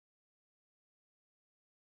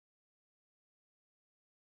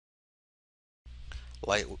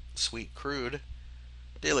Light sweet crude.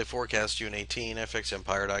 Daily forecast June 18,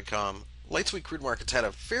 FXEmpire.com. Light sweet crude markets had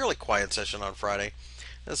a fairly quiet session on Friday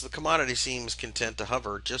as the commodity seems content to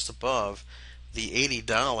hover just above the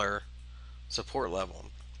 $80 support level.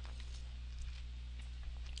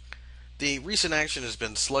 The recent action has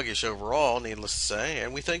been sluggish overall, needless to say,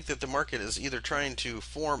 and we think that the market is either trying to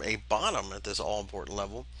form a bottom at this all important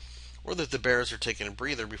level or that the bears are taking a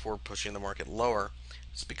breather before pushing the market lower.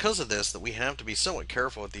 It's because of this that we have to be somewhat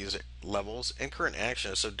careful at these levels, and current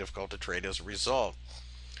action is so difficult to trade as a result.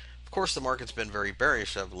 Of course, the market's been very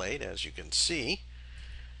bearish of late, as you can see,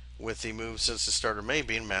 with the move since the start of May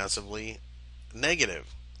being massively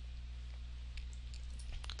negative.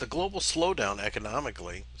 The global slowdown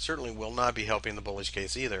economically certainly will not be helping the bullish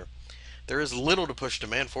case either. There is little to push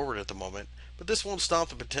demand forward at the moment, but this won't stop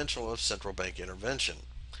the potential of central bank intervention.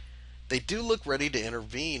 They do look ready to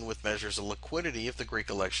intervene with measures of liquidity if the Greek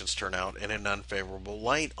elections turn out in an unfavorable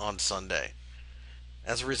light on Sunday.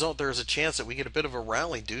 As a result, there is a chance that we get a bit of a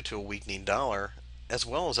rally due to a weakening dollar, as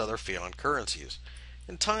well as other fiat currencies.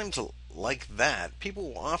 In times like that, people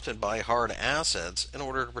will often buy hard assets in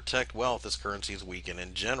order to protect wealth as currencies weaken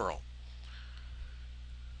in general.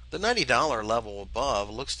 The $90 level above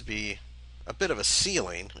looks to be a bit of a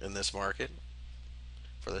ceiling in this market,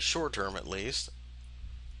 for the short term at least,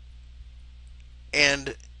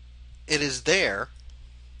 and it is there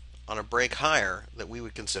on a break higher that we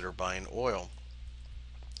would consider buying oil.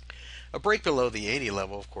 A break below the 80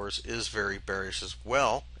 level, of course, is very bearish as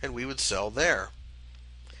well, and we would sell there.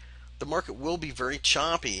 The market will be very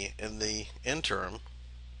choppy in the interim,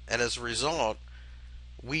 and as a result,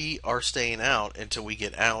 we are staying out until we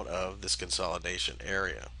get out of this consolidation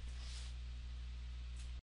area.